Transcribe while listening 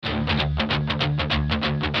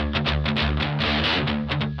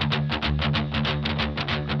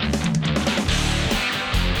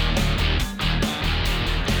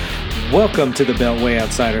Welcome to the Beltway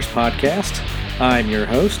Outsiders podcast. I'm your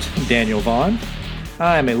host, Daniel Vaughn.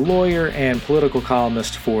 I'm a lawyer and political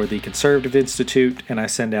columnist for the Conservative Institute, and I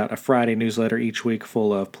send out a Friday newsletter each week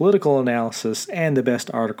full of political analysis and the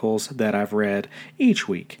best articles that I've read each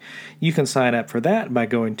week. You can sign up for that by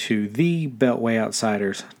going to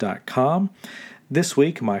thebeltwayoutsiders.com. This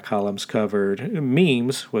week, my columns covered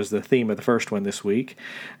memes, was the theme of the first one this week.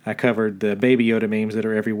 I covered the Baby Yoda memes that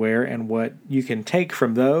are everywhere and what you can take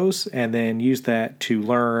from those and then use that to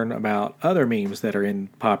learn about other memes that are in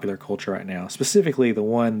popular culture right now, specifically the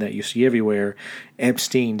one that you see everywhere,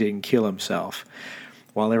 Epstein didn't kill himself.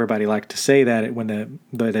 While everybody liked to say that when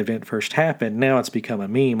the event first happened, now it's become a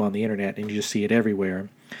meme on the internet and you just see it everywhere.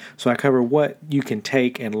 So I cover what you can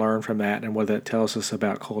take and learn from that and what that tells us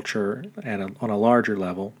about culture on a larger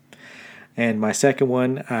level. And my second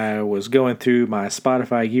one, I was going through my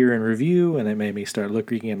Spotify year in review, and it made me start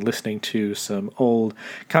looking and listening to some old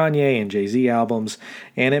Kanye and Jay-Z albums,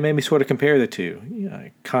 and it made me sort of compare the two.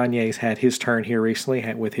 Kanye's had his turn here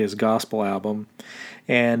recently with his gospel album,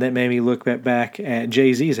 and that made me look back at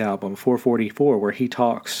Jay-Z's album, 444, where he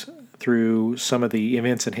talks through some of the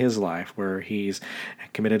events in his life where he's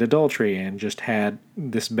committed adultery and just had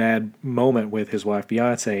this bad moment with his wife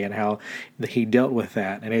Beyonce and how he dealt with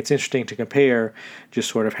that. And it's interesting to compare just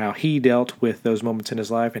sort of how he dealt with those moments in his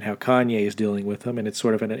life and how Kanye is dealing with them. And it's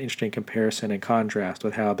sort of an interesting comparison and contrast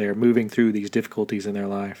with how they're moving through these difficulties in their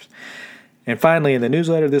lives. And finally, in the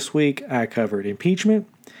newsletter this week, I covered impeachment.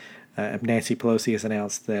 Nancy Pelosi has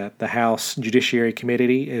announced that the House Judiciary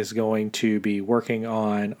Committee is going to be working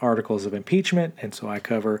on articles of impeachment, and so I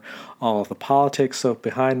cover all of the politics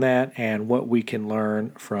behind that and what we can learn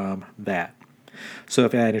from that. So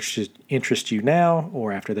if that interests you now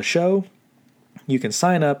or after the show, you can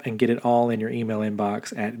sign up and get it all in your email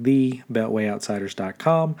inbox at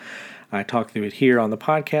thebeltwayoutsiders.com. I talk through it here on the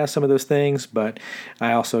podcast, some of those things, but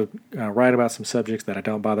I also write about some subjects that I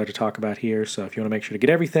don't bother to talk about here. So if you want to make sure to get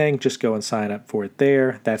everything, just go and sign up for it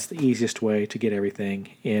there. That's the easiest way to get everything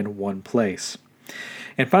in one place.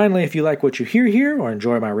 And finally, if you like what you hear here or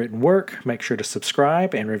enjoy my written work, make sure to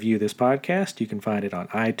subscribe and review this podcast. You can find it on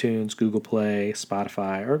iTunes, Google Play,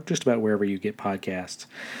 Spotify, or just about wherever you get podcasts.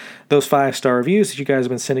 Those 5-star reviews that you guys have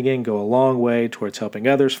been sending in go a long way towards helping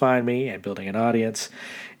others find me and building an audience,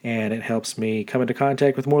 and it helps me come into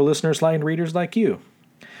contact with more listeners and readers like you.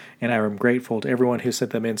 And I am grateful to everyone who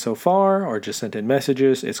sent them in so far or just sent in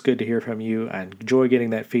messages. It's good to hear from you. I enjoy getting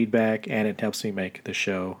that feedback, and it helps me make the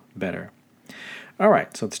show better. All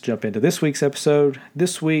right, so let's jump into this week's episode.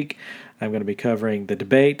 This week, I'm going to be covering the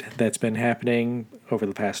debate that's been happening over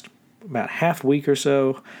the past about half week or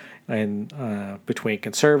so between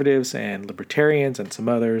conservatives and libertarians and some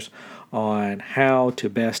others on how to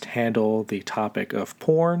best handle the topic of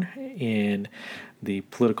porn in the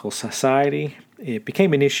political society. It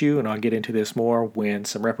became an issue, and I'll get into this more, when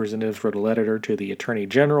some representatives wrote a letter to the Attorney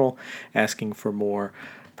General asking for more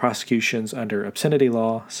prosecutions under obscenity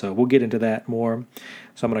law, so we'll get into that more.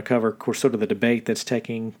 So I'm going to cover, of course, sort of the debate that's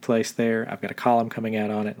taking place there. I've got a column coming out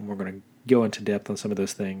on it, and we're going to go into depth on some of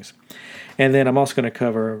those things. And then I'm also going to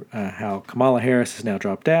cover how Kamala Harris has now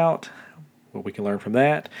dropped out, what we can learn from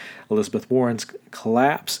that, Elizabeth Warren's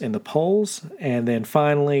collapse in the polls, and then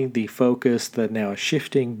finally the focus that now is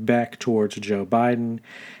shifting back towards Joe Biden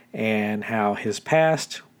and how his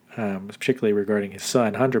past, particularly regarding his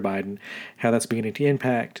son, Hunter Biden, how that's beginning to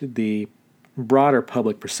impact the broader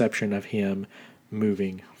public perception of him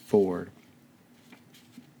moving forward.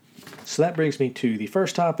 So that brings me to the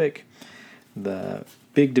first topic, the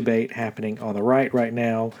big debate happening on the right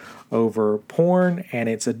now over porn, and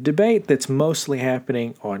it's a debate that's mostly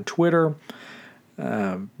happening on Twitter,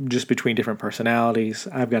 just between different personalities.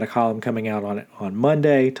 I've got a column coming out on it on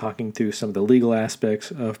Monday, talking through some of the legal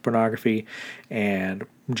aspects of pornography and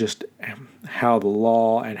just how the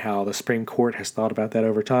law and how the Supreme Court has thought about that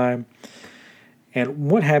over time.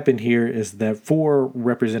 And what happened here is that 4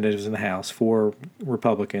 representatives in the House, 4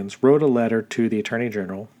 Republicans, wrote a letter to the Attorney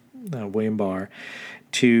General, William Barr,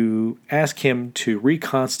 to ask him to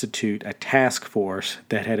reconstitute a task force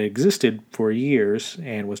that had existed for years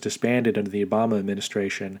and was disbanded under the Obama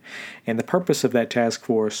administration. And the purpose of that task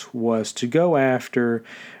force was to go after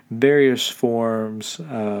various forms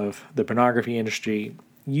of the pornography industry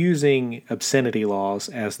using obscenity laws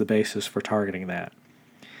as the basis for targeting that.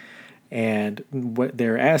 And what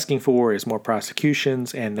they're asking for is more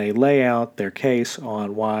prosecutions, and they lay out their case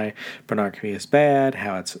on why pornography is bad,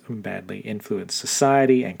 how it's badly influenced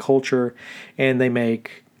society and culture, and they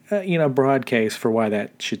make a broad case for why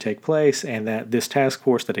that should take place, and that this task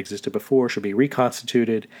force that existed before should be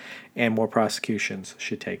reconstituted and more prosecutions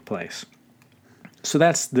should take place. So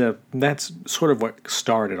that's sort of what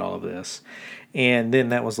started all of this. And then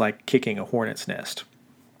that was like kicking a hornet's nest,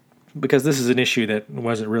 because this is an issue that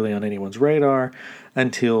wasn't really on anyone's radar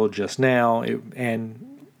until just now.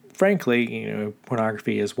 And frankly,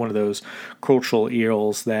 pornography is one of those cultural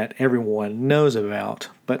ills that everyone knows about,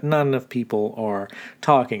 but not enough people are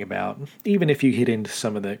talking about. Even if you get into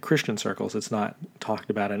some of the Christian circles, it's not talked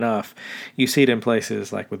about enough. You see it in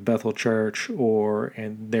places like with Bethel Church or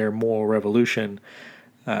in their Moral Revolution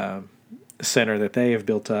center that they have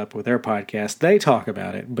built up with their podcast. They talk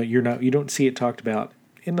about it, but you don't see it talked about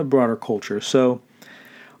in the broader culture. So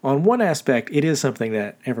on one aspect, it is something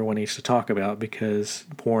that everyone needs to talk about because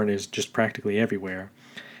porn is just practically everywhere.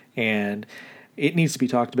 And it needs to be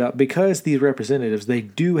talked about because these representatives, they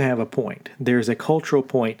do have a point. There's a cultural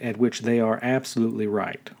point at which they are absolutely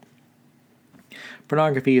right.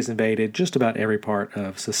 Pornography has invaded just about every part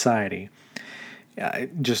of society.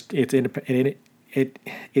 Its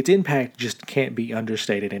impact just can't be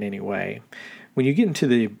understated in any way. When you get into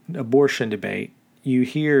the abortion debate, you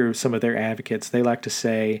hear some of their advocates, they like to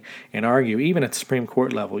say and argue, even at the Supreme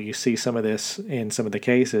Court level, you see some of this in some of the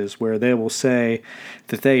cases where they will say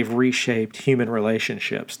that they've reshaped human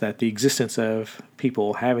relationships, that the existence of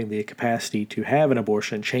people having the capacity to have an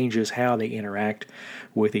abortion changes how they interact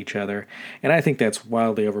with each other. And I think that's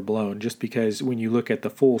wildly overblown, just because when you look at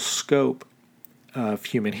the full scope of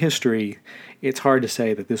human history, it's hard to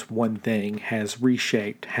say that this one thing has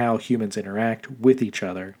reshaped how humans interact with each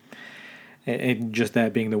other. And just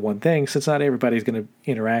that being the one thing, since not everybody's going to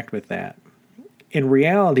interact with that. In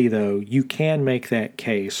reality, though, you can make that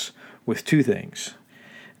case with two things.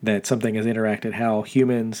 That something has interacted, how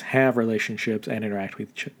humans have relationships and interact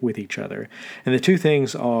with each other. And the two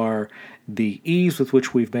things are the ease with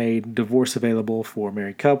which we've made divorce available for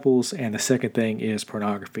married couples, and the second thing is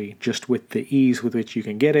pornography, just with the ease with which you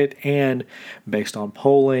can get it, and based on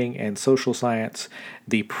polling and social science,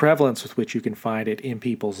 the prevalence with which you can find it in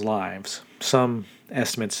people's lives. Some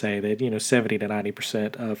estimates say that 70 to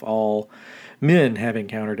 90% of all men have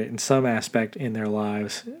encountered it in some aspect in their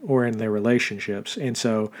lives or in their relationships. And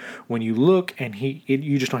so when you look, and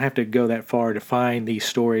you just don't have to go that far to find these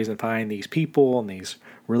stories and find these people and these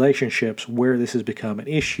relationships where this has become an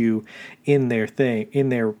issue in their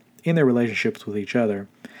relationships with each other.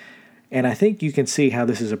 And I think you can see how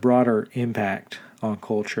this is a broader impact on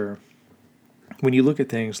culture when you look at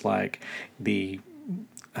things like the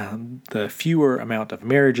fewer amount of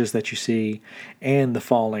marriages that you see and the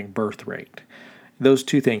falling birth rate. Those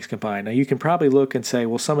two things combined. Now, you can probably look and say,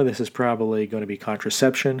 well, some of this is probably going to be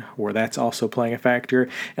contraception, where that's also playing a factor.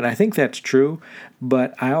 And I think that's true,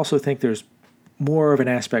 but I also think there's more of an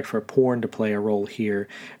aspect for porn to play a role here,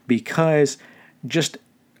 because just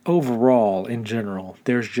overall, in general,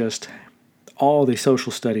 there's just all the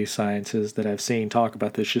social studies sciences that I've seen talk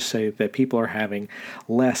about this just say that people are having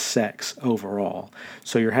less sex overall.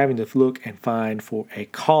 So you're having to look and find for a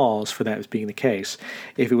cause for that as being the case.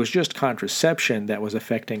 If it was just contraception that was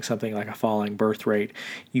affecting something like a falling birth rate,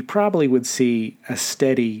 you probably would see a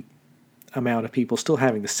steady amount of people still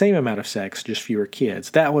having the same amount of sex, just fewer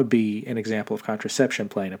kids. That would be an example of contraception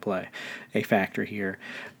playing a factor here.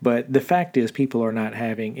 But the fact is, people are not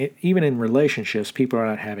having, even in relationships, people are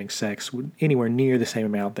not having sex anywhere near the same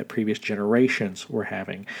amount that previous generations were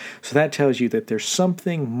having. So that tells you that there's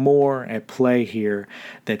something more at play here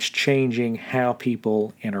that's changing how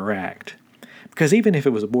people interact. Because even if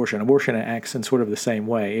it was abortion acts in sort of the same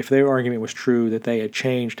way. If their argument was true that they had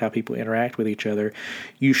changed how people interact with each other,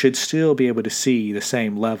 you should still be able to see the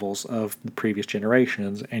same levels of the previous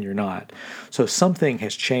generations, and you're not. So something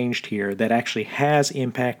has changed here that actually has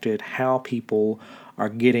impacted how people are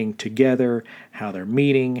getting together, how they're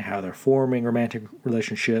meeting, how they're forming romantic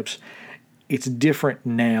relationships. It's different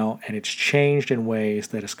now, and it's changed in ways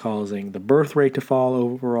that is causing the birth rate to fall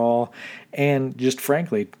overall. And just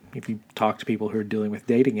frankly, if you talk to people who are dealing with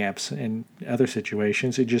dating apps and other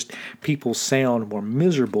situations, people sound more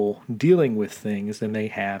miserable dealing with things than they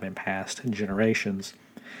have in past generations.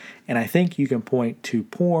 And I think you can point to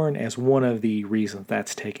porn as one of the reasons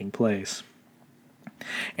that's taking place.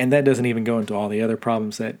 And that doesn't even go into all the other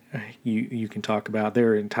problems that you can talk about.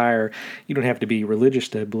 You don't have to be religious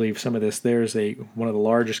to believe some of this. There's one of the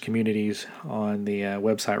largest communities on the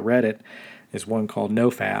website Reddit is one called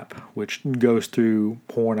NoFap, which goes through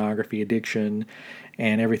pornography addiction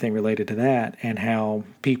and everything related to that, and how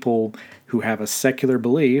people who have a secular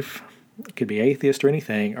belief, it could be atheist or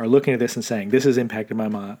anything, are looking at this and saying, this has impacted my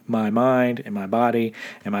mind and my body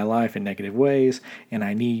and my life in negative ways, and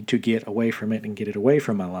I need to get away from it and get it away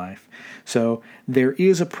from my life. So there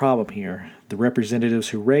is a problem here. The representatives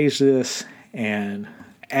who raised this and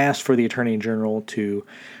asked for the Attorney General to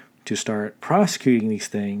start prosecuting these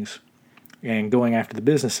things and going after the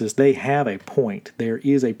businesses, they have a point. There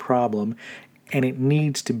is a problem, and it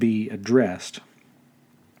needs to be addressed.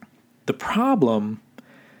 The problem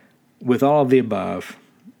with all of the above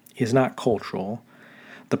is not cultural.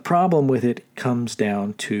 The problem with it comes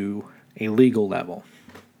down to a legal level.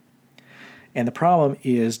 And the problem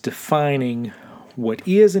is defining what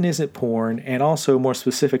is and isn't porn, and also more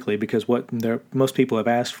specifically, because what most people have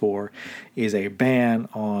asked for is a ban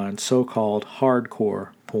on so-called hardcore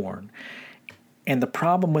porn. And the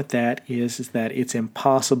problem with that is that it's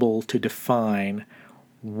impossible to define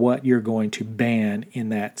what you're going to ban in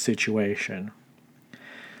that situation.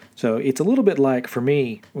 So it's a little bit like, for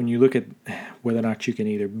me, when you look at whether or not you can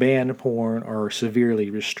either ban porn or severely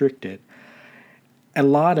restrict it, a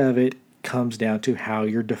lot of it comes down to how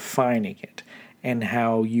you're defining it and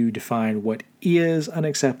how you define what is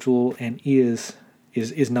unacceptable and is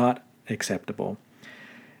not acceptable.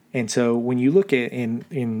 And so when you look at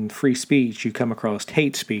in free speech, you come across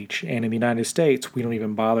hate speech. And in the United States, we don't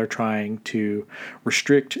even bother trying to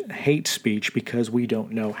restrict hate speech because we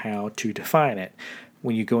don't know how to define it.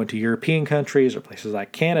 When you go into European countries or places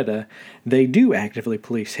like Canada, they do actively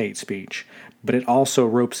police hate speech, but it also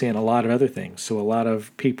ropes in a lot of other things. So a lot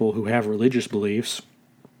of people who have religious beliefs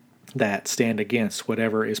that stand against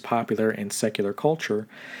whatever is popular in secular culture,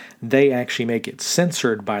 they actually make it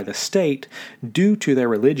censored by the state due to their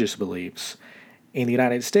religious beliefs. In the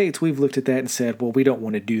United States, we've looked at that and said, well, we don't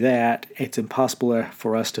want to do that. It's impossible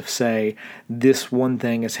for us to say this one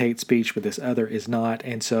thing is hate speech, but this other is not.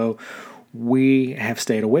 And so we have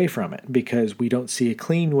stayed away from it because we don't see a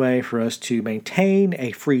clean way for us to maintain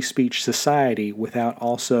a free speech society without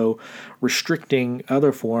also restricting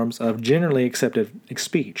other forms of generally accepted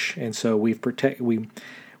speech. And so we've protected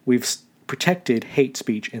hate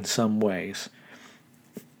speech in some ways.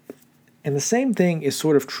 And the same thing is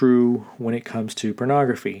sort of true when it comes to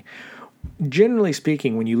pornography. Generally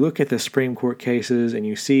speaking, when you look at the Supreme Court cases and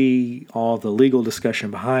you see all the legal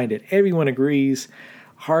discussion behind it, everyone agrees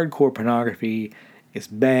hardcore pornography is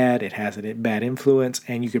bad, it has a bad influence,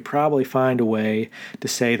 and you could probably find a way to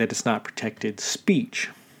say that it's not protected speech.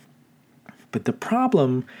 But the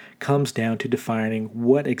problem comes down to defining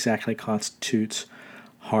what exactly constitutes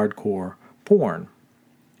hardcore porn.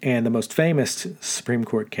 And the most famous Supreme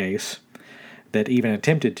Court case that even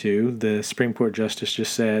attempted to, the Supreme Court justice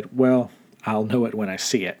just said, well, I'll know it when I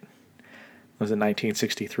see it. It was in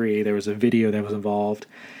 1963. There was a video that was involved.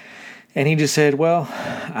 And he just said, well,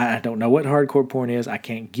 I don't know what hardcore porn is. I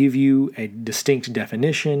can't give you a distinct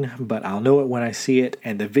definition, but I'll know it when I see it.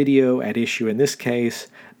 And the video at issue in this case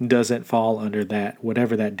doesn't fall under that,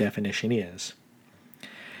 whatever that definition is.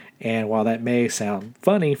 And while that may sound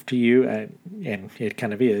funny to you, and it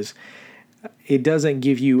kind of is, it doesn't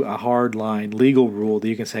give you a hard line legal rule that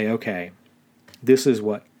you can say, okay, this is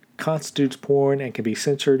what constitutes porn and can be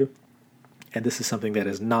censored, and this is something that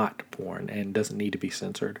is not porn and doesn't need to be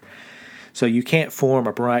censored. So you can't form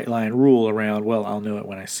a bright line rule around, well, I'll know it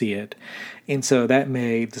when I see it. And so that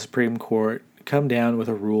made the Supreme Court come down with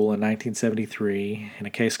a rule in 1973 in a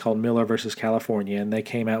case called Miller versus California, and they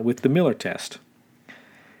came out with the Miller test.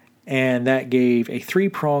 And that gave a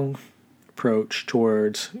three-pronged approach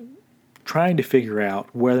towards trying to figure out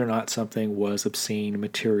whether or not something was obscene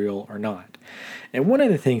material or not. And one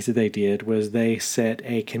of the things that they did was they set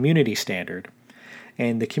a community standard.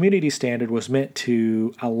 And the community standard was meant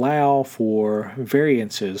to allow for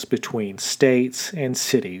variances between states and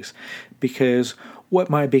cities, because what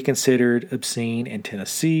might be considered obscene in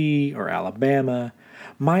Tennessee or Alabama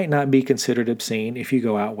might not be considered obscene if you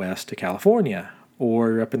go out west to California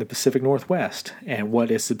or up in the Pacific Northwest. And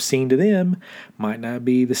what is obscene to them might not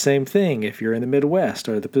be the same thing if you're in the Midwest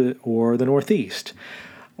or the Northeast.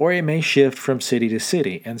 Or it may shift from city to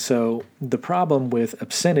city. And so the problem with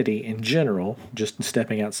obscenity in general, just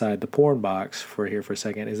stepping outside the porn box for a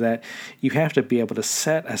second, is that you have to be able to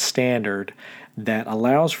set a standard that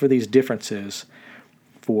allows for these differences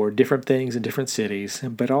for different things in different cities,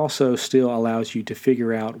 but also still allows you to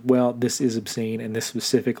figure out, well, this is obscene in this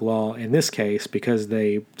specific law. In this case, because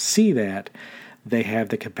they see that, they have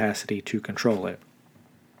the capacity to control it.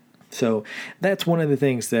 So that's one of the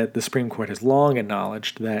things that the Supreme Court has long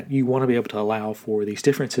acknowledged, that you want to be able to allow for these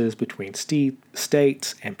differences between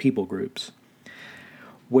states and people groups.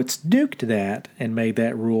 What's nuked that and made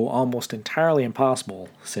that rule almost entirely impossible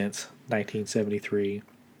since 1973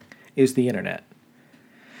 is the Internet.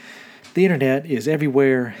 The Internet is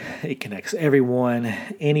everywhere. It connects everyone.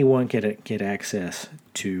 Anyone can get access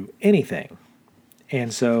to anything.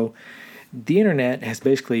 And so The internet has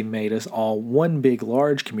basically made us all one big,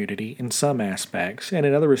 large community in some aspects, and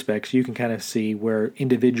in other respects, you can kind of see where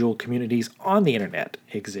individual communities on the internet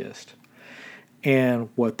exist. And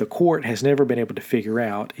what the court has never been able to figure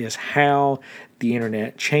out is how the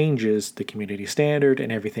internet changes the community standard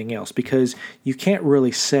and everything else, because you can't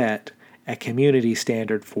really set a community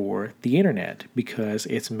standard for the internet because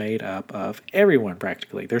it's made up of everyone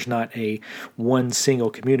practically. There's not a one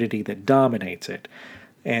single community that dominates it.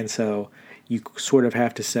 And so you sort of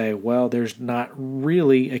have to say, well, there's not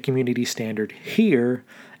really a community standard here.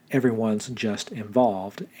 Everyone's just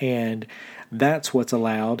involved. And that's what's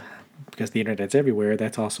allowed, because the internet's everywhere,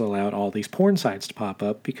 that's also allowed all these porn sites to pop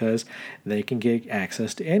up because they can get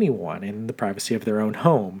access to anyone in the privacy of their own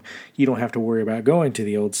home. You don't have to worry about going to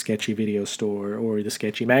the old sketchy video store or the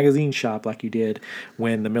sketchy magazine shop like you did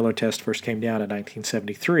when the Miller test first came down in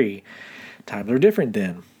 1973. Times are different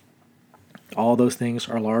then. All those things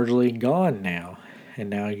are largely gone now, and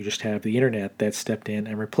now you just have the internet that stepped in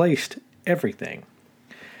and replaced everything.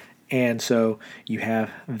 And so you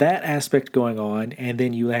have that aspect going on, and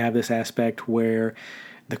then you have this aspect where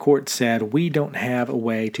the court said we don't have a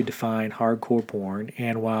way to define hardcore porn,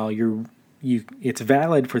 and while it's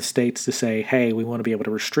valid for states to say, hey, we want to be able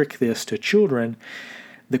to restrict this to children,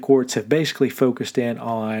 the courts have basically focused in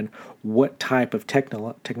on what type of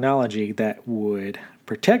technology that would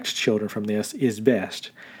protect children from this is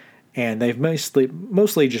best. And they've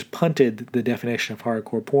mostly just punted the definition of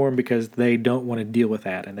hardcore porn because they don't want to deal with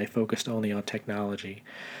that, and they focused only on technology.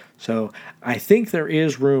 So I think there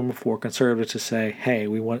is room for conservatives to say, hey,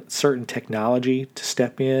 we want certain technology to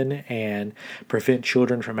step in and prevent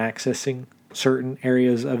children from accessing certain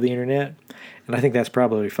areas of the internet. And I think that's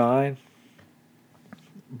probably fine.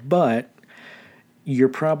 But you're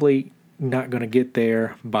probably not going to get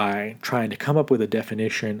there by trying to come up with a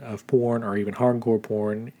definition of porn or even hardcore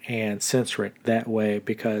porn and censor it that way,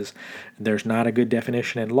 because there's not a good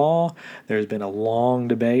definition in law. There's been a long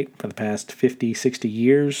debate for the past 50, 60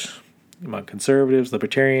 years among conservatives,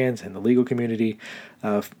 libertarians, and the legal community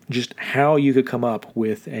of just how you could come up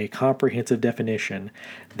with a comprehensive definition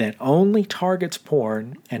that only targets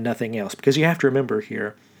porn and nothing else. Because you have to remember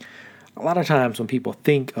here, a lot of times when people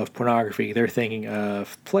think of pornography, they're thinking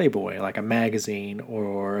of Playboy, like a magazine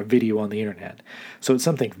or a video on the internet. So it's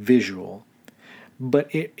something visual.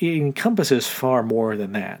 But it encompasses far more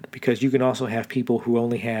than that, because you can also have people who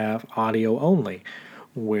only have audio only,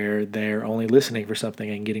 where they're only listening for something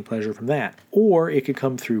and getting pleasure from that. Or it could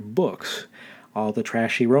come through books, all the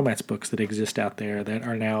trashy romance books that exist out there that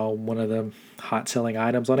are now one of the hot-selling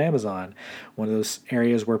items on Amazon, one of those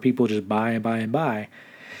areas where people just buy and buy and buy.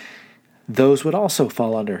 Those would also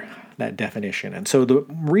fall under that definition. And so the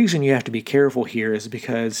reason you have to be careful here is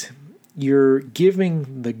because you're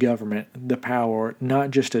giving the government the power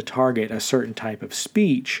not just to target a certain type of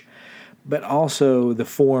speech, but also the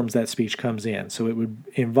forms that speech comes in. So it would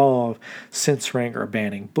involve censoring or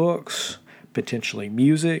banning books, potentially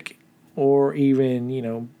music, or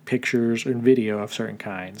even, pictures and video of certain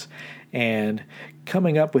kinds. And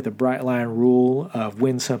coming up with a bright line rule of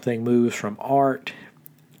when something moves from art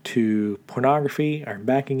to pornography or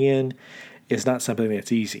backing in is not something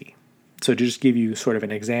that's easy. So to just give you sort of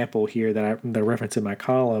an example here that I reference in my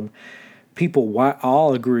column, people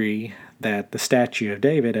all agree that the statue of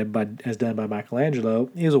David, as done by Michelangelo,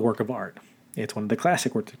 is a work of art. It's one of the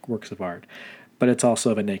classic works of art, but it's also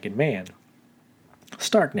of a naked man,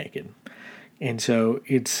 stark naked. And so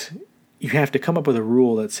you have to come up with a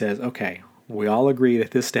rule that says, okay, we all agree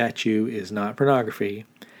that this statue is not pornography,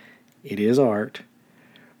 it is art.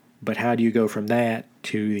 But how do you go from that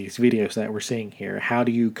to these videos that we're seeing here? How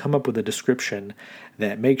do you come up with a description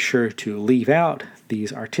that makes sure to leave out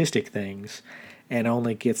these artistic things and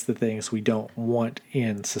only gets the things we don't want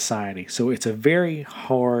in society? So it's a very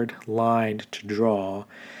hard line to draw,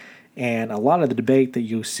 and a lot of the debate that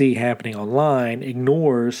you see happening online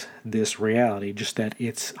ignores this reality, just that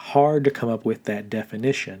it's hard to come up with that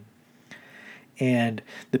definition. And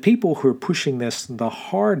the people who are pushing this the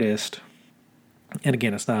hardest, and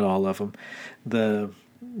again, it's not all of them,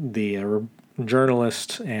 the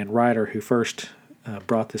journalist and writer who first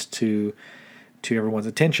brought this to everyone's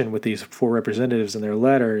attention with these 4 representatives in their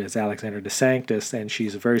letter is Alexandra DeSanctis, and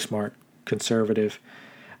she's a very smart conservative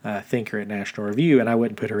thinker at National Review, and I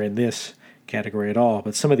wouldn't put her in this category at all.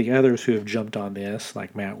 But some of the others who have jumped on this,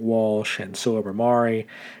 like Matt Walsh and Sohab Mari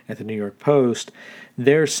at the New York Post,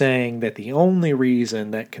 they're saying that the only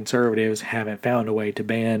reason that conservatives haven't found a way to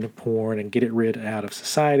ban porn and get it rid out of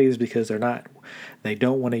society is because they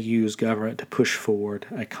don't want to use government to push forward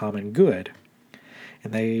a common good.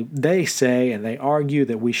 And they say and they argue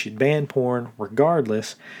that we should ban porn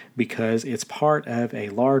regardless because it's part of a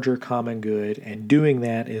larger common good, and doing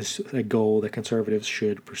that is a goal that conservatives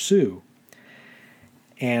should pursue.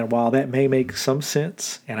 And while that may make some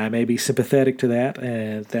sense, and I may be sympathetic to that,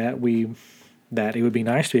 and that it would be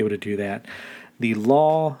nice to be able to do that, the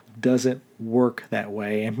law doesn't work that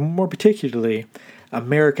way, and more particularly,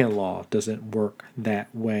 American law doesn't work that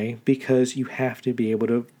way, because you have to be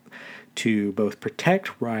able to both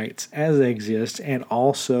protect rights as they exist and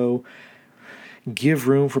also give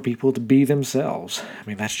room for people to be themselves. I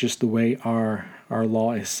mean, that's just the way our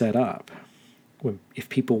law is set up. If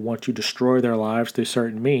people want to destroy their lives through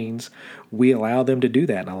certain means, we allow them to do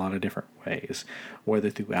that in a lot of different ways, whether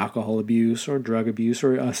through alcohol abuse or drug abuse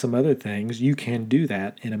or some other things. You can do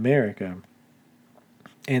that in America.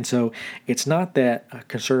 And so it's not that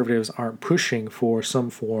conservatives aren't pushing for some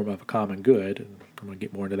form of a common good. I'm going to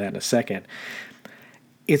get more into that in a second.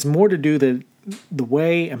 It's more to do the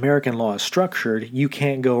way American law is structured. You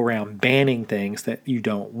can't go around banning things that you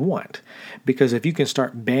don't want, because if you can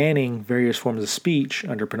start banning various forms of speech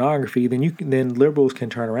under pornography, then liberals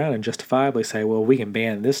can turn around and justifiably say, well, we can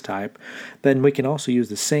ban this type. Then we can also use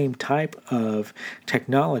the same type of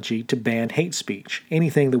technology to ban hate speech.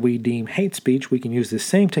 Anything that we deem hate speech, we can use the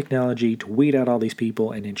same technology to weed out all these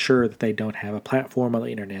people and ensure that they don't have a platform on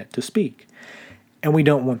the internet to speak. And we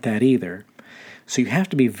don't want that either. So you have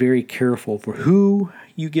to be very careful for who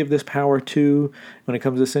you give this power to when it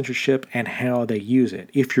comes to censorship and how they use it.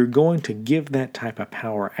 If you're going to give that type of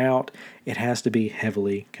power out, it has to be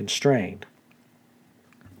heavily constrained.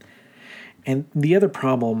 And the other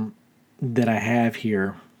problem that I have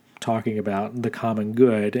here, talking about the common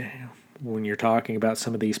good, when you're talking about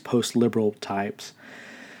some of these post-liberal types,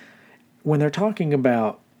 when they're talking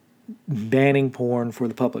about banning porn for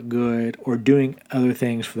the public good or doing other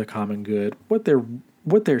things for the common good, what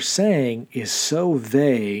they're saying is so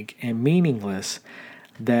vague and meaningless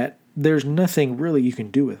that there's nothing really you can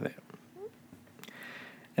do with it.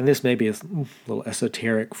 And this may be a little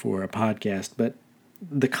esoteric for a podcast, but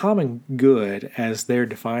the common good, as they're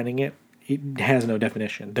defining it, it has no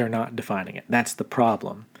definition. They're not defining it. That's the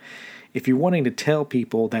problem. If you're wanting to tell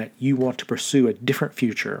people that you want to pursue a different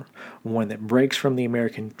future, one that breaks from the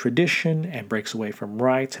American tradition and breaks away from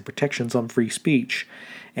rights and protections on free speech,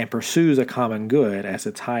 and pursues a common good as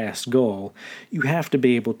its highest goal, you have to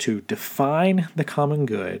be able to define the common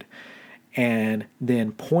good and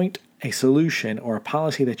then point a solution or a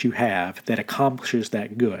policy that you have that accomplishes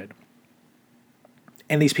that good.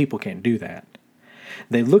 And these people can't do that.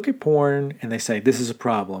 They look at porn and they say, this is a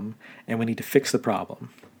problem, and we need to fix the problem.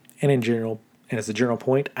 And as a general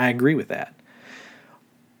point, I agree with that.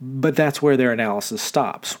 But that's where their analysis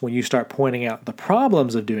stops. When you start pointing out the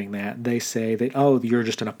problems of doing that, they say that, oh, you're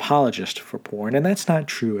just an apologist for porn, and that's not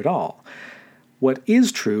true at all. What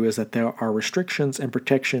is true is that there are restrictions and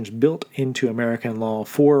protections built into American law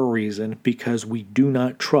for a reason, because we do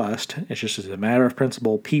not trust, it's just as a matter of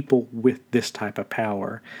principle, people with this type of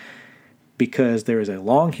power. Because there is a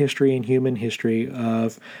long history in human history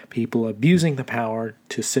of people abusing the power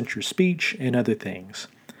to censor speech and other things.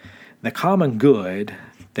 The common good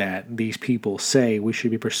that these people say we should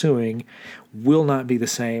be pursuing will not be the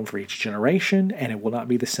same for each generation, and it will not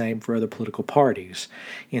be the same for other political parties.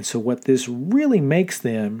 And so what this really makes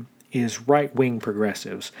them is right-wing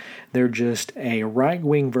progressives. They're just a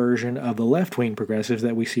right-wing version of the left-wing progressives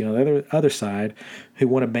that we see on the other side, who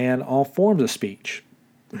want to ban all forms of speech,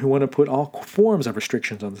 who want to put all forms of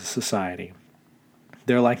restrictions on the society.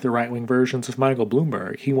 They're like the right-wing versions of Michael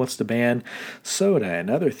Bloomberg. He wants to ban soda and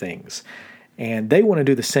other things. And they want to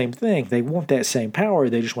do the same thing. They want that same power.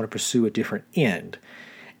 They just want to pursue a different end.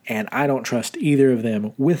 And I don't trust either of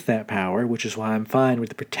them with that power, which is why I'm fine with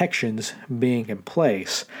the protections being in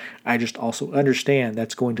place. I just also understand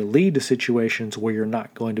that's going to lead to situations where you're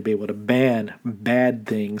not going to be able to ban bad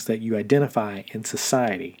things that you identify in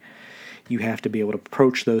society. You have to be able to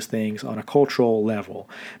approach those things on a cultural level,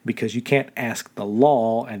 because you can't ask the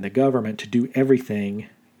law and the government to do everything.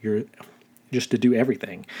 Just to do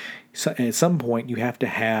everything. So at some point, you have to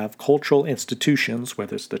have cultural institutions,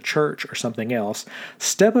 whether it's the church or something else,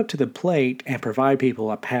 step up to the plate and provide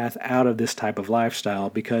people a path out of this type of lifestyle,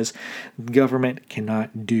 because government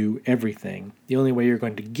cannot do everything. The only way you're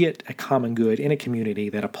going to get a common good in a community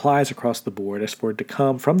that applies across the board is for it to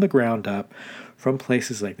come from the ground up, from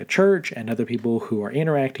places like the church and other people who are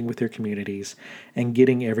interacting with their communities and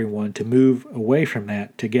getting everyone to move away from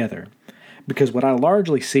that together. Because what I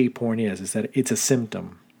largely see porn is that it's a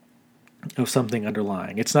symptom. of something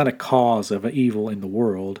underlying. It's not a cause of an evil in the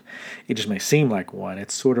world. It just may seem like one.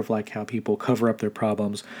 It's sort of like how people cover up their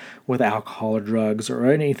problems with alcohol or drugs or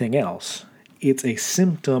anything else. It's a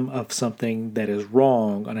symptom of something that is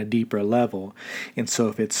wrong on a deeper level. And so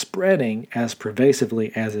if it's spreading as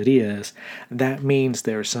pervasively as it is, that means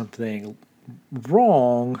there's something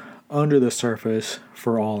wrong under the surface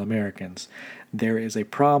for all Americans. There is a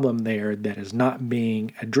problem there that is not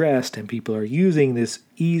being addressed, and people are using this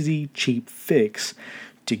easy, cheap fix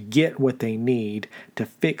to get what they need to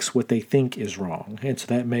fix what they think is wrong. And so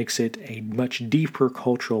that makes it a much deeper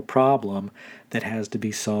cultural problem that has to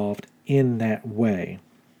be solved in that way.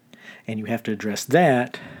 And you have to address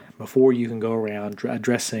that before you can go around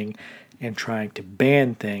addressing and trying to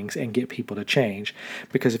ban things and get people to change.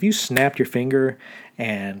 Because if you snapped your finger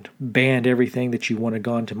and banned everything that you wanted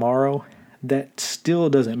gone tomorrow, that still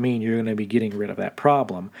doesn't mean you're going to be getting rid of that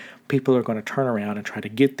problem. People are going to turn around and try to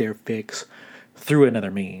get their fix through another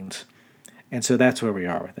means. And so that's where we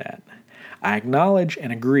are with that. I acknowledge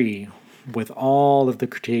and agree with all of the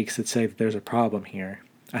critiques that say that there's a problem here.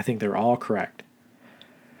 I think they're all correct.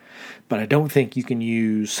 But I don't think you can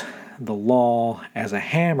use the law as a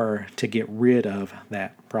hammer to get rid of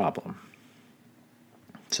that problem.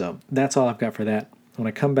 So that's all I've got for that. When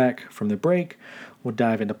I come back from the break, we'll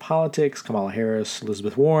dive into politics, Kamala Harris,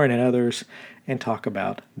 Elizabeth Warren, and others, and talk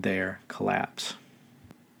about their collapse.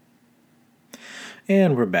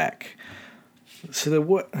 And we're back. So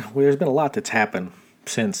there's been a lot that's happened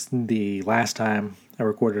since the last time I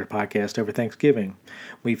recorded a podcast over Thanksgiving.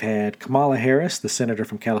 We've had Kamala Harris, the senator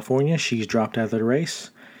from California. She's dropped out of the race.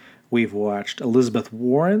 We've watched Elizabeth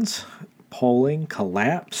Warren's polling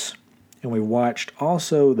collapse. And we watched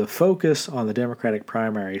also the focus on the Democratic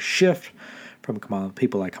primary shift from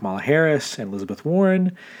people like Kamala Harris and Elizabeth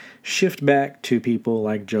Warren, shift back to people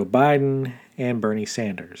like Joe Biden and Bernie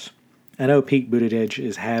Sanders. I know Pete Buttigieg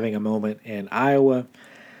is having a moment in Iowa.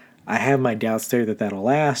 I have my doubts there that that'll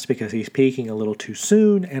last because he's peaking a little too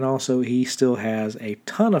soon, and also he still has a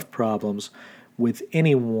ton of problems with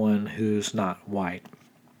anyone who's not white.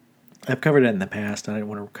 I've covered it in the past, and I didn't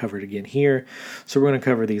want to cover it again here, so we're going to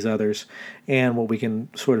cover these others and what we can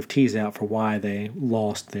sort of tease out for why they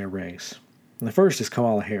lost their race. And the first is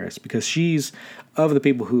Kamala Harris, because she's, of the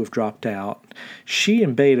people who have dropped out, she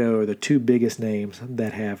and Beto are the two biggest names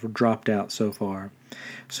that have dropped out so far.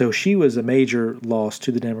 So she was a major loss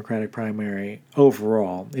to the Democratic primary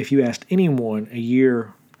overall. If you asked anyone a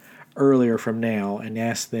year earlier from now and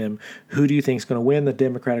asked them, who do you think is going to win the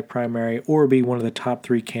Democratic primary or be one of the top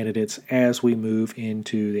three candidates as we move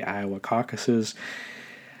into the Iowa caucuses,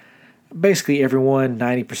 basically everyone,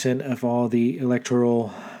 90% of all the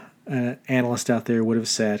electoral analysts out there would have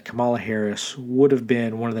said Kamala Harris would have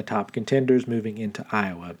been one of the top contenders moving into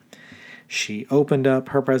Iowa. She opened up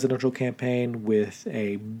her presidential campaign with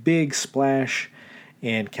a big splash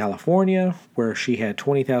in California, where she had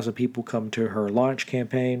 20,000 people come to her launch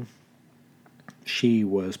campaign. She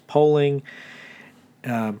was polling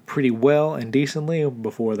pretty well and decently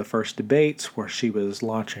before the first debates, where she was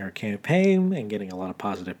launching her campaign and getting a lot of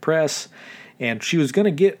positive press. And she was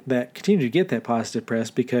going to continue to get that positive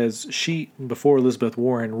press because before Elizabeth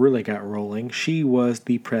Warren really got rolling, she was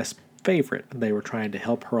the press favorite. They were trying to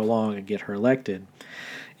help her along and get her elected.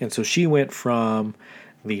 And so she went from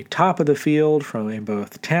the top of the field in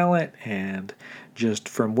both talent and just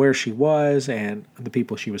from where she was and the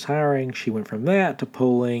people she was hiring. She went from that to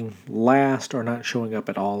polling last or not showing up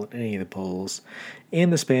at all at any of the polls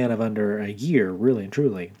in the span of under a year, really and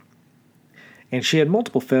truly. And she had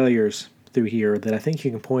multiple failures through here that I think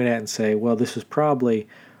you can point at and say, well, this is probably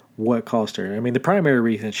what cost her. I mean, the primary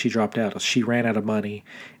reason she dropped out is she ran out of money,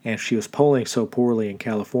 and she was polling so poorly in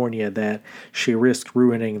California that she risked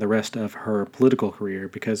ruining the rest of her political career,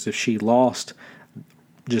 because if she lost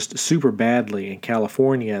just super badly in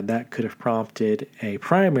California, that could have prompted a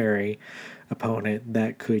primary opponent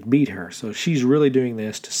that could beat her. So she's really doing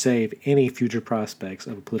this to save any future prospects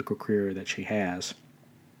of a political career that she has.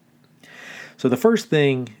 So the first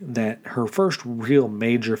thing her first real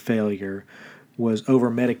major failure was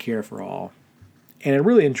over Medicare for all. And it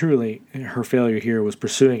really and truly, her failure here was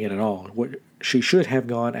pursuing it at all. She should have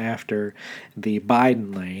gone after the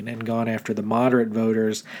Biden lane and gone after the moderate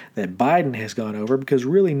voters that Biden has gone over, because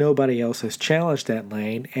really nobody else has challenged that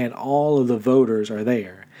lane and all of the voters are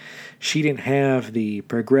there. She didn't have the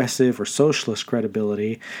progressive or socialist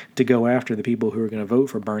credibility to go after the people who are going to vote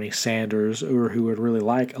for Bernie Sanders or who would really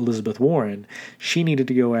like Elizabeth Warren. She needed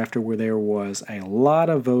to go after where there was a lot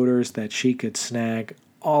of voters that she could snag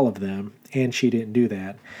all of them, and she didn't do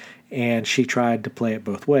that. And she tried to play it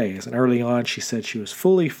both ways. And early on, she said she was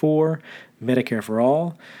fully for Medicare for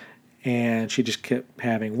all, And she just kept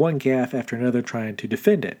having one gaffe after another trying to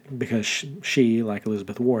defend it because she, like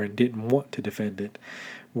Elizabeth Warren, didn't want to defend it.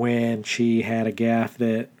 When she had a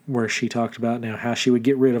gaffe where she talked about now how she would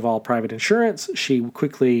get rid of all private insurance, she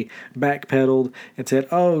quickly backpedaled and said,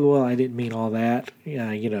 "Oh, well, I didn't mean all that.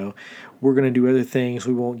 We're going to do other things.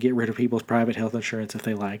 We won't get rid of people's private health insurance if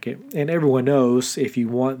they like it." And everyone knows if you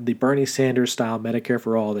want the Bernie Sanders style Medicare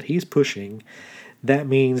for all that he's pushing, that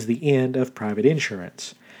means the end of private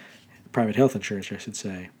insurance. Private health insurance, I should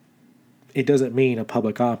say. It doesn't mean a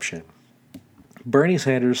public option. Bernie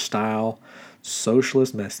Sanders style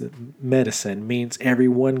socialist medicine means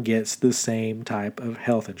everyone gets the same type of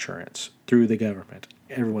health insurance through the government.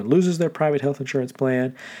 Everyone loses their private health insurance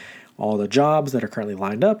plan. All the jobs that are currently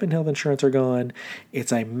lined up in health insurance are gone.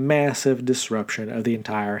 It's a massive disruption of the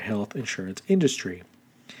entire health insurance industry.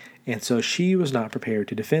 And so she was not prepared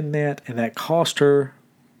to defend that, and that cost her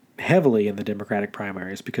heavily in the Democratic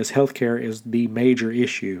primaries because healthcare is the major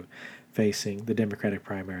issue facing the Democratic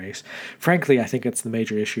primaries. Frankly, I think it's the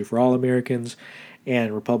major issue for all Americans,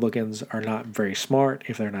 and Republicans are not very smart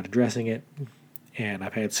if they're not addressing it. And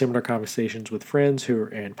I've had similar conversations with friends who are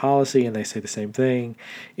in policy, and they say the same thing.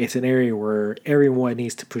 It's an area where everyone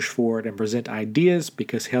needs to push forward and present ideas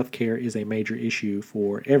because healthcare is a major issue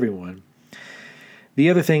for everyone. The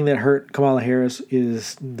other thing that hurt Kamala Harris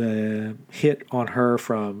is the hit on her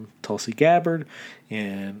from Tulsi Gabbard,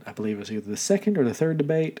 and I believe it was either the second or the third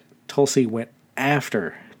debate. Tulsi went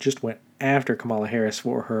after Kamala Harris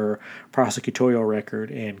for her prosecutorial record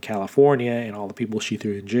in California and all the people she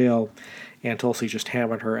threw in jail. And Tulsi just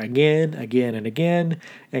hammered her again, and again.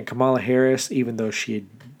 And Kamala Harris, even though she had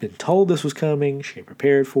been told this was coming, she had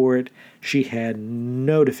prepared for it, she had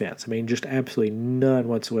no defense. I mean, just absolutely none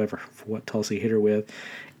whatsoever for what Tulsi hit her with.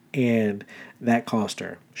 And that cost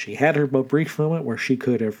her. She had her brief moment where she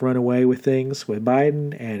could have run away with things with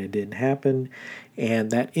Biden, and it didn't happen.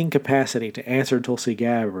 And that incapacity to answer Tulsi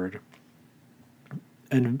Gabbard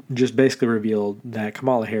and just basically revealed that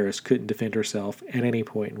Kamala Harris couldn't defend herself at any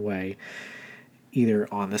point in way,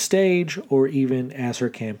 either on the stage or even as her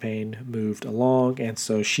campaign moved along. And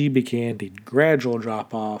so she began the gradual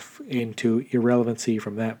drop-off into irrelevancy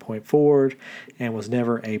from that point forward and was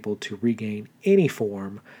never able to regain any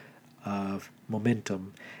form of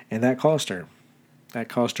momentum. And that cost her. That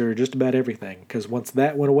cost her just about everything, because once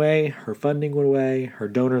that went away, her funding went away, her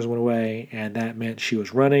donors went away, and that meant she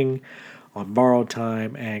was running on borrowed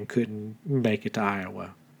time and couldn't make it to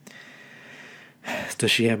Iowa. Does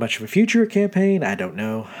she have much of a future campaign? I don't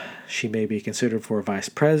know. She may be considered for a vice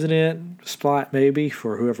president spot, maybe,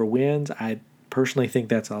 for whoever wins. I personally think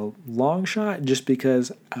that's a long shot just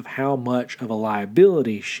because of how much of a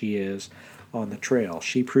liability she is on the trail.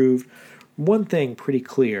 She proved one thing pretty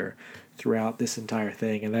clear throughout this entire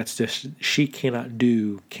thing, and that's just she cannot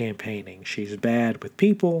do campaigning. She's bad with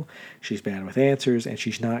people, she's bad with answers, and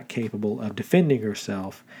she's not capable of defending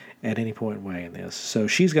herself at any point in way in this. So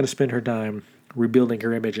she's going to spend her time rebuilding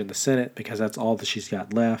her image in the Senate because that's all that she's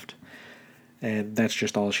got left, and that's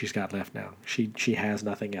just all she's got left now. She has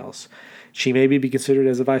nothing else. She may be considered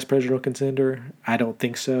as a vice presidential contender. I don't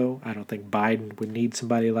think so. I don't think Biden would need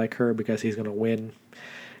somebody like her because he's going to win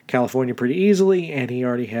California pretty easily, and he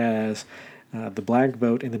already has the black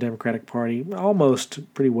vote in the Democratic Party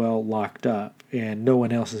almost pretty well locked up, and no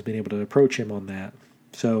one else has been able to approach him on that.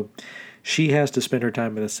 So she has to spend her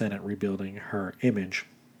time in the Senate rebuilding her image.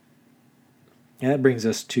 And that brings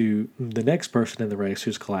us to the next person in the race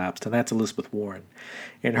who's collapsed, and that's Elizabeth Warren.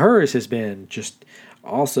 And hers has been just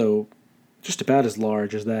about as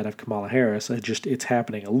large as that of Kamala Harris. It's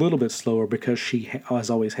happening a little bit slower because she has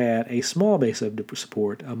always had a small base of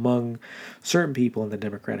support among certain people in the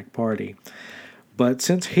Democratic Party. But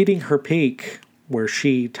since hitting her peak, where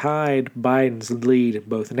she tied Biden's lead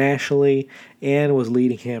both nationally and was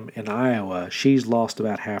leading him in Iowa, she's lost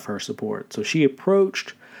about half her support. So she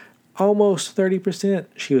approached almost 30%.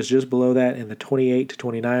 She was just below that in the 28 to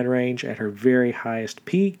 29 range at her very highest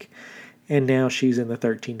peak. And now she's in the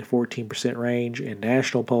 13 to 14% range in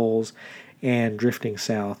national polls and drifting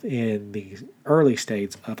south in the early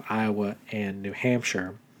states of Iowa and New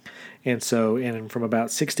Hampshire. And so from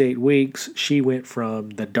about 6 to 8 weeks, she went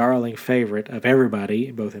from the darling favorite of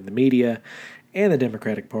everybody, both in the media and the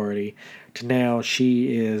Democratic Party, to now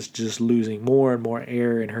she is just losing more and more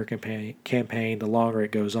air in her campaign the longer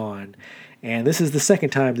it goes on. And this is the second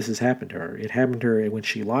time this has happened to her. It happened to her when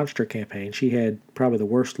she launched her campaign. She had probably the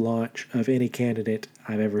worst launch of any candidate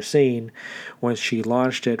I've ever seen when she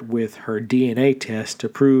launched it with her DNA test to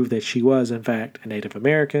prove that she was, in fact, a Native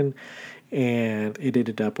American. And it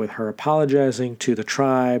ended up with her apologizing to the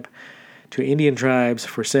tribe, to Indian tribes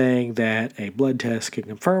for saying that a blood test could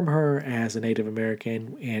confirm her as a Native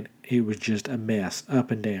American, and it was just a mess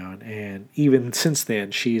up and down. And even since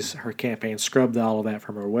then, her campaign scrubbed all of that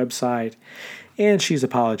from her website, and she's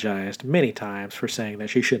apologized many times for saying that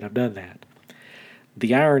she shouldn't have done that.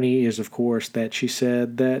 The irony is, of course, that she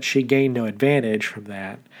said that she gained no advantage from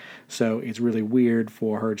that. So it's really weird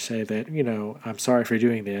for her to say that, I'm sorry for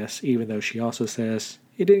doing this, even though she also says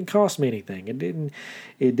it didn't cost me anything.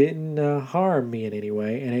 It didn't harm me in any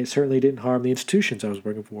way, and it certainly didn't harm the institutions I was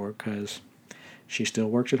working for, because she still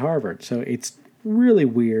works at Harvard. So it's really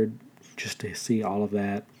weird just to see all of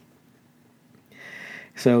that.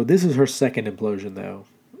 So this is her second implosion, though.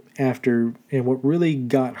 And what really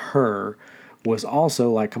got her was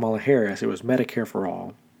also like Kamala Harris. It was Medicare for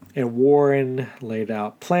all. And Warren laid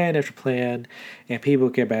out plan after plan, and people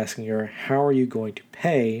kept asking her, how are you going to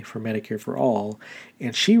pay for Medicare for all?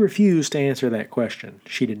 And she refused to answer that question.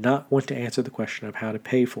 She did not want to answer the question of how to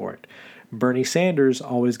pay for it. Bernie Sanders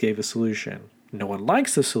always gave a solution. No one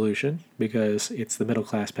likes the solution because it's the middle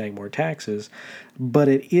class paying more taxes, but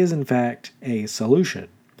it is in fact a solution.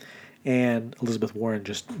 And Elizabeth Warren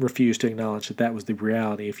just refused to acknowledge that that was the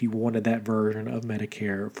reality if you wanted that version of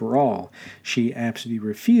Medicare for all. She absolutely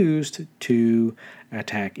refused to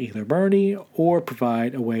attack either Bernie or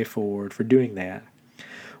provide a way forward for doing that,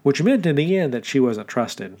 which meant in the end that she wasn't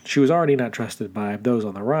trusted. She was already not trusted by those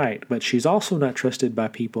on the right, but she's also not trusted by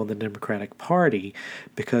people in the Democratic Party,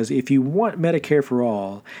 because if you want Medicare for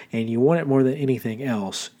all and you want it more than anything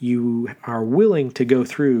else, you are willing to go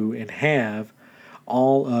through and have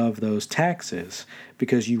all of those taxes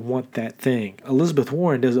because you want that thing. Elizabeth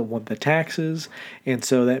Warren doesn't want the taxes, and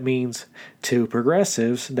so that means to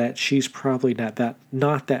progressives that she's probably not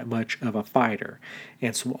that much of a fighter.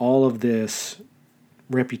 And so all of this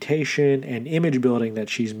reputation and image building that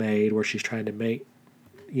she's made, where she's trying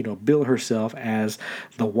to build herself as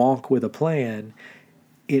the wonk with a plan,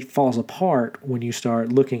 it falls apart when you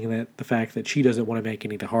start looking at the fact that she doesn't want to make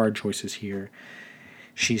any of the hard choices here.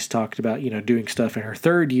 She's talked about, doing stuff in her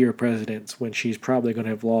third year of presidents when she's probably going to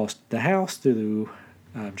have lost the House through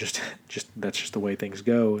just that's just the way things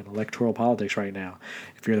go in electoral politics right now.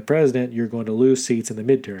 If you're the president, you're going to lose seats in the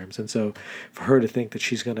midterms. And so for her to think that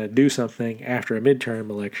she's going to do something after a midterm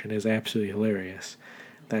election is absolutely hilarious.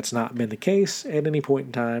 That's not been the case at any point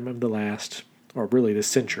in time of the last, or really this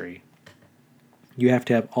century. You have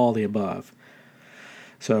to have all the above.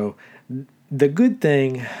 So the good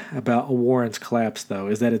thing about Warren's collapse, though,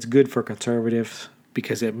 is that it's good for conservatives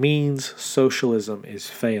because it means socialism is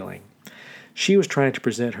failing. She was trying to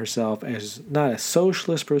present herself as not a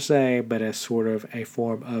socialist per se, but as sort of a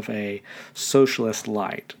form of a socialist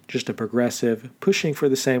light, just a progressive pushing for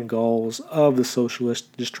the same goals of the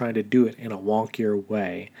socialist, just trying to do it in a wonkier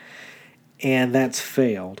way. And that's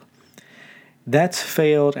failed.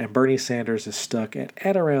 And Bernie Sanders is stuck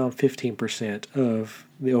at around 15% of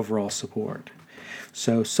the overall support.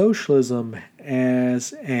 So socialism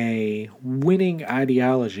as a winning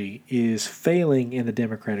ideology is failing in the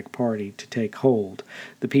Democratic Party to take hold.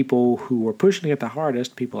 The people who are pushing it the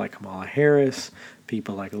hardest, people like Kamala Harris,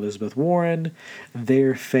 people like Elizabeth Warren,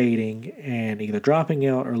 they're fading and either dropping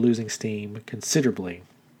out or losing steam considerably.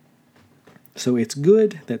 So it's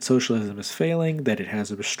good that socialism is failing, that it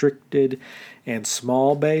has a restricted and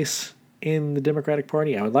small base in the Democratic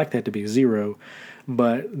Party. I would like that to be zero,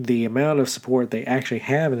 but the amount of support they actually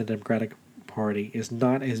have in the Democratic Party is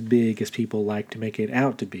not as big as people like to make it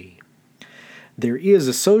out to be. There is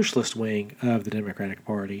a socialist wing of the Democratic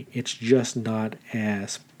Party. It's just not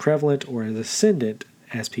as prevalent or as ascendant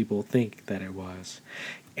as people think that it was.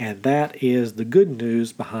 And that is the good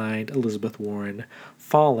news behind Elizabeth Warren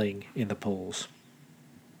falling in the polls.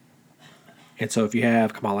 And so if you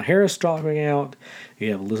have Kamala Harris dropping out,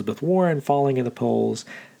 you have Elizabeth Warren falling in the polls,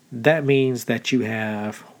 that means that you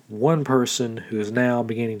have one person who is now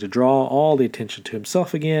beginning to draw all the attention to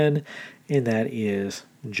himself again, and that is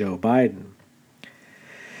Joe Biden.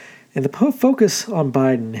 And the focus on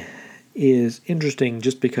Biden is interesting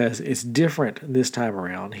just because it's different this time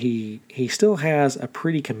around. He still has a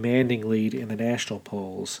pretty commanding lead in the national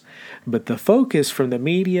polls, but the focus from the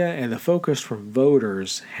media and the focus from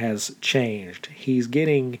voters has changed. He's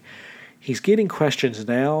getting questions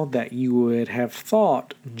now that you would have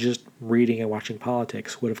thought, just reading and watching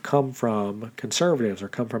politics, would have come from conservatives or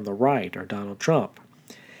come from the right or Donald Trump.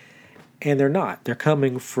 And they're not. They're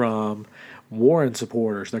coming from Warren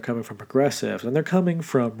supporters, they're coming from progressives, and they're coming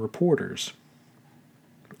from reporters.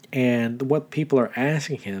 And what people are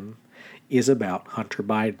asking him is about Hunter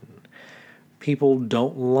Biden. People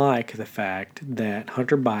don't like the fact that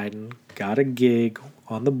Hunter Biden got a gig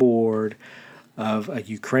on the board of a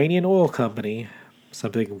Ukrainian oil company,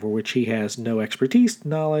 something for which he has no expertise,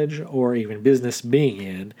 knowledge, or even business being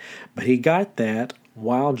in, but he got that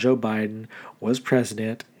while Joe Biden was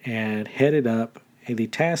president and headed up the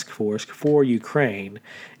task force for Ukraine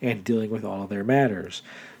and dealing with all of their matters.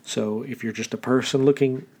 So if you're just a person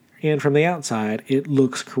looking in from the outside, it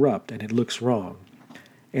looks corrupt and it looks wrong.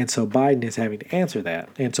 And so Biden is having to answer that.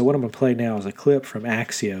 And so what I'm going to play now is a clip from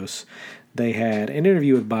Axios. They had an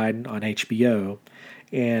interview with Biden on HBO,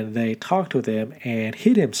 and they talked with him and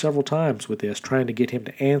hit him several times with this, trying to get him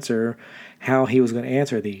to answer how he was going to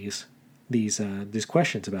answer these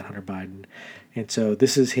questions about Hunter Biden. And so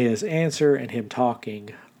this is his answer and him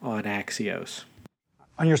talking on Axios.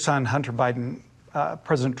 On your son, Hunter Biden,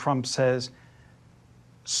 President Trump says,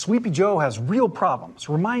 Sleepy Joe has real problems.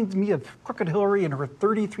 Reminds me of Crooked Hillary and her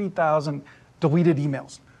 33,000 deleted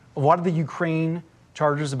emails. A lot of the Ukraine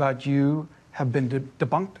charges about you have been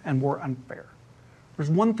debunked and were unfair. There's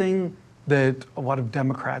one thing that a lot of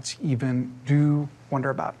Democrats even do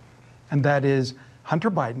wonder about, and that is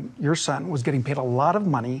Hunter Biden, your son, was getting paid a lot of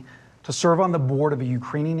money to serve on the board of a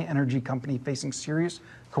Ukrainian energy company facing serious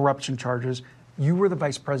corruption charges. You were the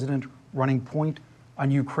vice president running point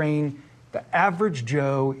on Ukraine. The average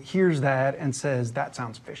Joe hears that and says, that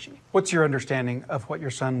sounds fishy. What's your understanding of what your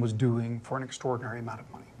son was doing for an extraordinary amount of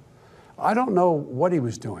money? I don't know what he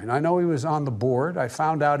was doing. I know he was on the board. I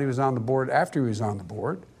found out he was on the board after he was on the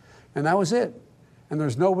board, and that was it. And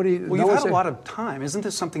there's nobody... Well, you've had a lot of time. Isn't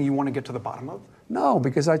this something you want to get to the bottom of? No,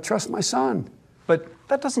 because I trust my son. But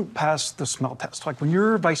that doesn't pass the smell test. Like when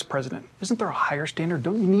you're vice president, isn't there a higher standard?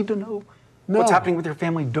 Don't you need to know what's happening with your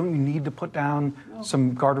family? Don't you need to put down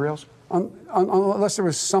some guardrails? Unless there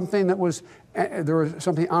was something that was, there was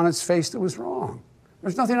something on its face that was wrong.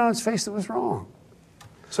 There's nothing on its face that was wrong.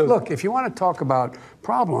 So look, if you want to talk about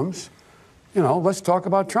problems, let's talk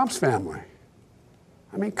about Trump's family.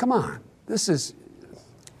 I mean, come on. This is...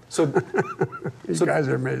 These guys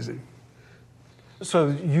are amazing. So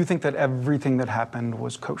you think that everything that happened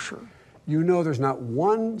was kosher? There's not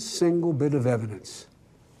one single bit of evidence,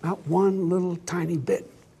 not one little tiny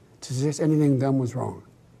bit, to suggest anything done was wrong.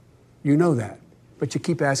 You know that, but you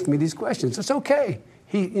keep asking me these questions. It's okay.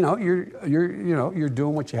 You're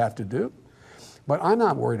doing what you have to do, but I'm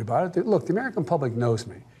not worried about it. Look, the American public knows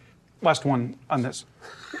me. Last one on this.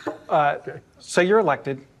 Say you're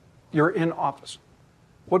elected, you're in office.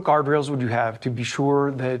 What guardrails would you have to be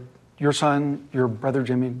sure that your son, your brother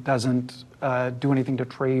Jimmy, doesn't do anything to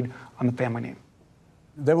trade on the family name?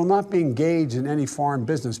 They will not be engaged in any foreign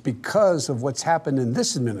business because of what's happened in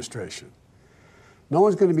this administration. No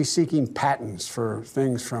one's going to be seeking patents for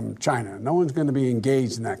things from China. No one's going to be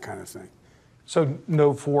engaged in that kind of thing. So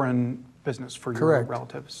no foreign business for your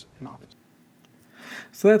relatives in office?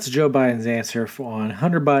 So that's Joe Biden's answer on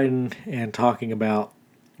Hunter Biden and talking about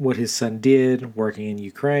what his son did working in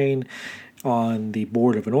Ukraine on the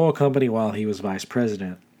board of an oil company while he was vice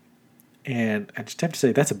president. And I just have to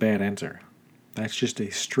say, that's a bad answer. That's just a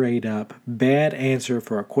straight up bad answer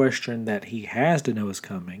for a question that he has to know is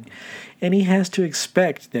coming. And he has to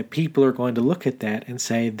expect that people are going to look at that and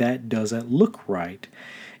say that doesn't look right.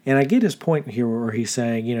 And I get his point here where he's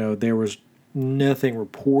saying, there was nothing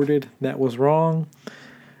reported that was wrong.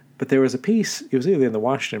 But there was a piece, it was either in the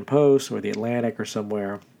Washington Post or the Atlantic or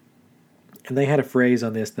somewhere, and they had a phrase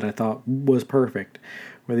on this that I thought was perfect,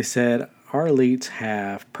 where they said, our elites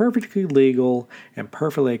have perfectly legal and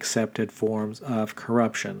perfectly accepted forms of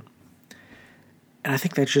corruption. And I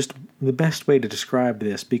think that's just the best way to describe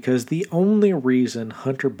this, because the only reason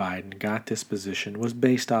Hunter Biden got this position was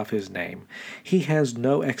based off his name. He has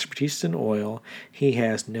no expertise in oil. He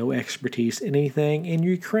has no expertise in anything in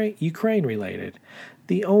Ukraine related.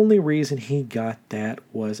 The only reason he got that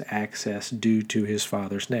was access due to his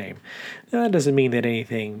father's name. Now, that doesn't mean that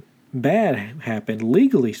anything bad happened,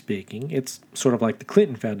 legally speaking. It's sort of like the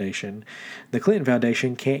Clinton Foundation. The Clinton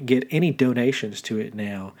Foundation can't get any donations to it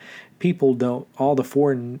now. People don't, all the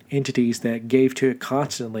foreign entities that gave to it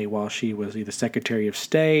constantly while she was either Secretary of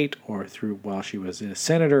State or while she was a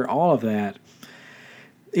senator, all of that,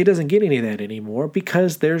 it doesn't get any of that anymore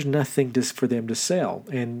because there's nothing for them to sell.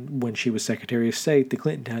 And when she was Secretary of State, the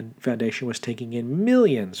Clinton Foundation was taking in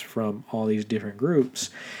millions from all these different groups,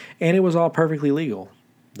 and it was all perfectly legal.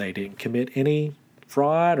 They didn't commit any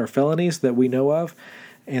fraud or felonies that we know of,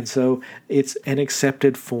 and so it's an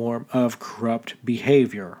accepted form of corrupt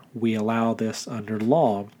behavior. We allow this under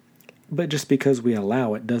law, but just because we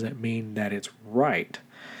allow it doesn't mean that it's right.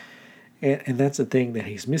 And that's the thing that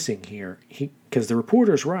he's missing here. Because the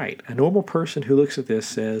reporter's right. A normal person who looks at this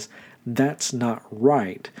says, that's not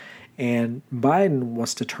right. And Biden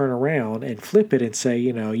wants to turn around and flip it and say,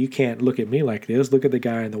 you can't look at me like this. Look at the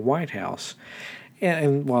guy in the White House.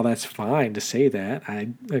 And while that's fine to say that, I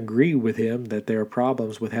agree with him that there are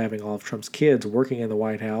problems with having all of Trump's kids working in the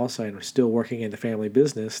White House and still working in the family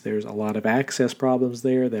business. There's a lot of access problems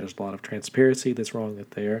there. There's a lot of transparency that's wrong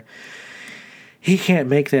there. He can't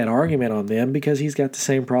make that argument on them because he's got the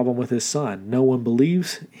same problem with his son. No one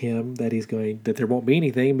believes him that that there won't be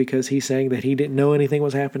anything because he's saying that he didn't know anything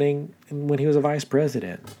was happening when he was a vice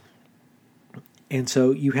president. And so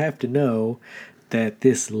you have to know that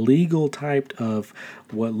this legal type of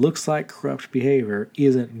what looks like corrupt behavior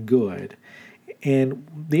isn't good. And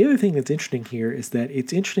the other thing that's interesting here is that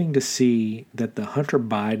it's interesting to see that the Hunter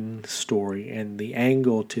Biden story and the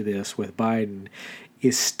angle to this with Biden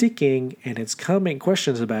is sticking, and it's coming,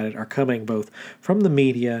 questions about it are coming both from the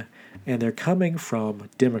media and they're coming from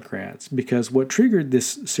Democrats. Because what triggered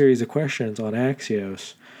this series of questions on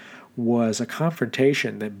Axios was a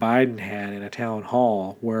confrontation that Biden had in a town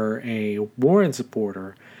hall where a Warren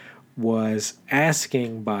supporter was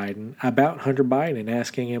asking Biden about Hunter Biden and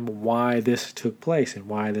asking him why this took place and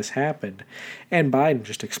why this happened. And Biden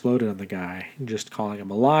just exploded on the guy, just calling him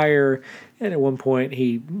a liar. And at one point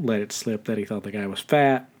he let it slip that he thought the guy was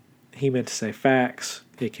fat. He meant to say facts.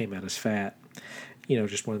 It came out as fat.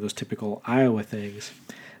 Just one of those typical Iowa things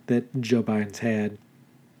that Joe Biden's had.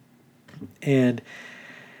 And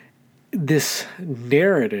this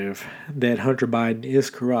narrative that Hunter Biden is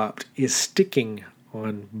corrupt is sticking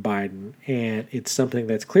on Biden, and it's something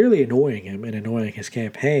that's clearly annoying him and annoying his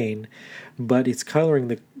campaign, but it's coloring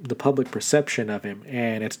the public perception of him,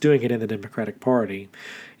 and it's doing it in the Democratic Party.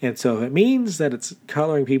 And so if it means that it's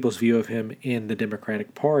coloring people's view of him in the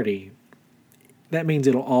Democratic Party, that means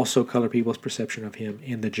it'll also color people's perception of him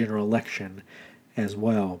in the general election as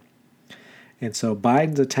well. And so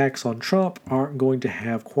Biden's attacks on Trump aren't going to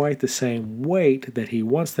have quite the same weight that he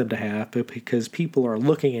wants them to have, but because people are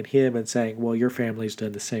looking at him and saying, well, your family's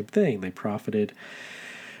done the same thing. They profited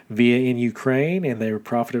in Ukraine, and they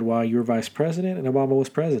profited while you were vice president and Obama was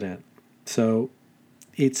president. So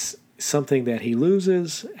it's something that he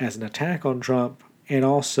loses as an attack on Trump, and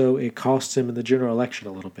also it costs him in the general election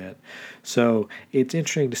a little bit. So it's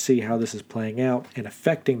interesting to see how this is playing out and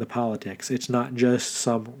affecting the politics. It's not just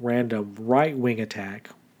some random right-wing attack.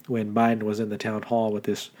 When Biden was in the town hall with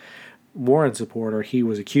this Warren supporter, he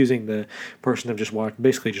was accusing the person of just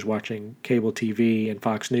watching cable TV and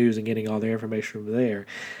Fox News and getting all their information from there.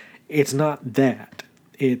 It's not that.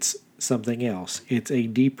 It's something else. It's a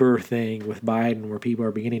deeper thing with Biden where people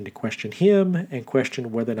are beginning to question him and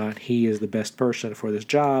question whether or not he is the best person for this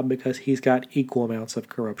job because he's got equal amounts of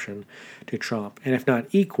corruption to Trump. And if not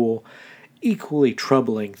equally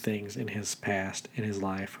troubling things in his past, in his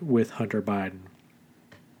life with Hunter Biden.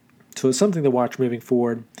 So it's something to watch moving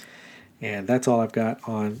forward. And that's all I've got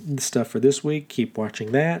on the stuff for this week. Keep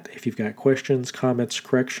watching that. If you've got questions, comments,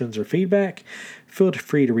 corrections, or feedback, feel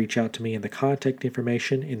free to reach out to me in the contact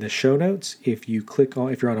information in the show notes. If you're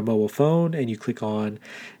on a mobile phone and you click on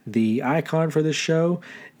the icon for this show,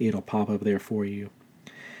 it'll pop up there for you.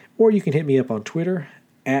 Or you can hit me up on Twitter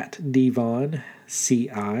at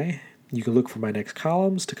DVonCI. You can look for my next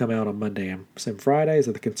columns to come out on Monday and Fridays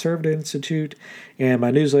at the Conservative Institute. And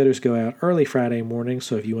my newsletters go out early Friday morning,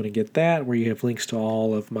 so if you want to get that, where you have links to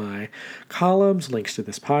all of my columns, links to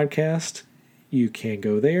this podcast, you can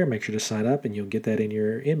go there. Make sure to sign up, and you'll get that in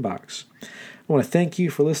your inbox. I want to thank you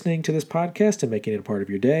for listening to this podcast and making it a part of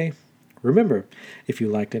your day. Remember, if you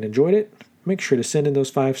liked and enjoyed it, make sure to send in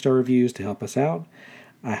those 5-star reviews to help us out.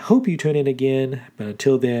 I hope you tune in again, but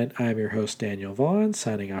until then, I'm your host, Daniel Vaughn,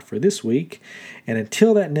 signing off for this week. And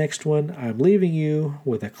until that next one, I'm leaving you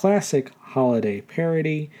with a classic holiday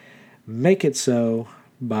parody, Make It So,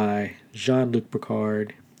 by Jean-Luc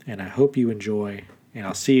Picard. And I hope you enjoy, and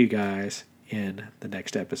I'll see you guys in the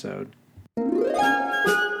next episode.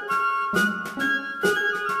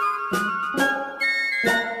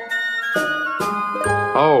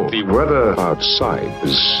 Oh, the weather outside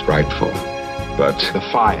is frightful. But the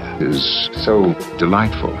fire is so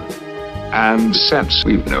delightful. And since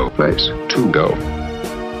we've no place to go,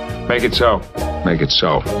 make it so. Make it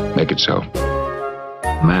so. Make it so.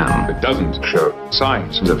 Man, it doesn't show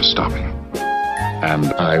signs of stopping. And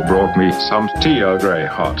I brought me some tea Earl Grey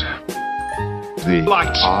hot. The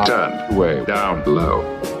lights are turned way down low.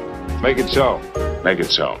 Make it so. Make it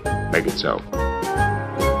so. Make it so.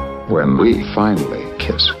 When we finally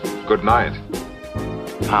kiss goodnight.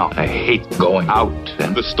 How I hate going out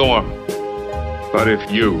in the storm. But if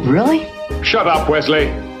you... Really? Shut up, Wesley!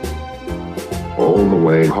 All the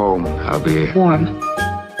way home, I'll be... warm.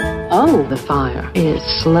 Oh, the fire is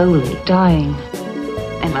slowly dying.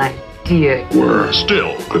 And I dear. We're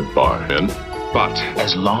still goodbye, Ben. But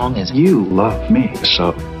As long as you love me,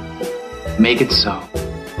 so, make it so.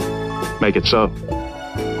 make it so.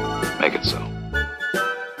 Make it so.